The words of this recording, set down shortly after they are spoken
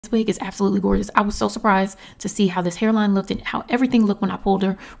This wig is absolutely gorgeous. I was so surprised to see how this hairline looked and how everything looked when I pulled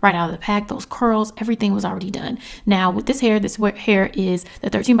her right out of the pack. Those curls, everything was already done. Now with this hair is the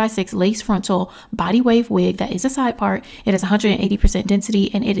 13x6 lace frontal body wave wig that is a side part. It has 180%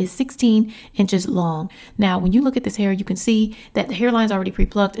 density and it is 16 inches long. Now when you look at this hair, you can see that the hairline is already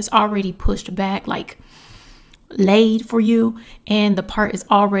pre-plucked. It's already pushed back, like laid for you, and the part is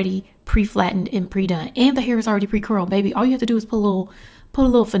already pre-flattened and pre-done, and the hair is already pre-curled. Baby, all you have to do is put a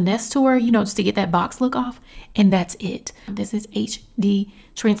little finesse to her, you know, just to get that box look off, and that's it. This is HD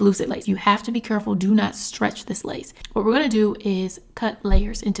translucent lace. You have to be careful. Do not stretch this lace. What we're going to do is cut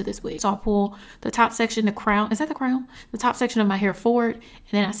layers into this wig. So I'll pull the top section, the crown. Is that the crown? The top section of my hair forward, and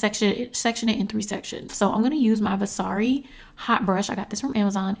then I section it in 3 sections. So I'm going to use my Vasari hot brush. I got this from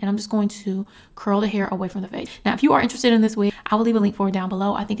Amazon, and I'm just going to curl the hair away from the face. Now, if you are interested in this wig, I will leave a link for it down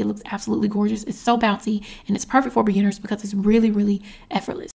below. I think it looks absolutely gorgeous. It's so bouncy, and it's perfect for beginners because it's really, really effortless.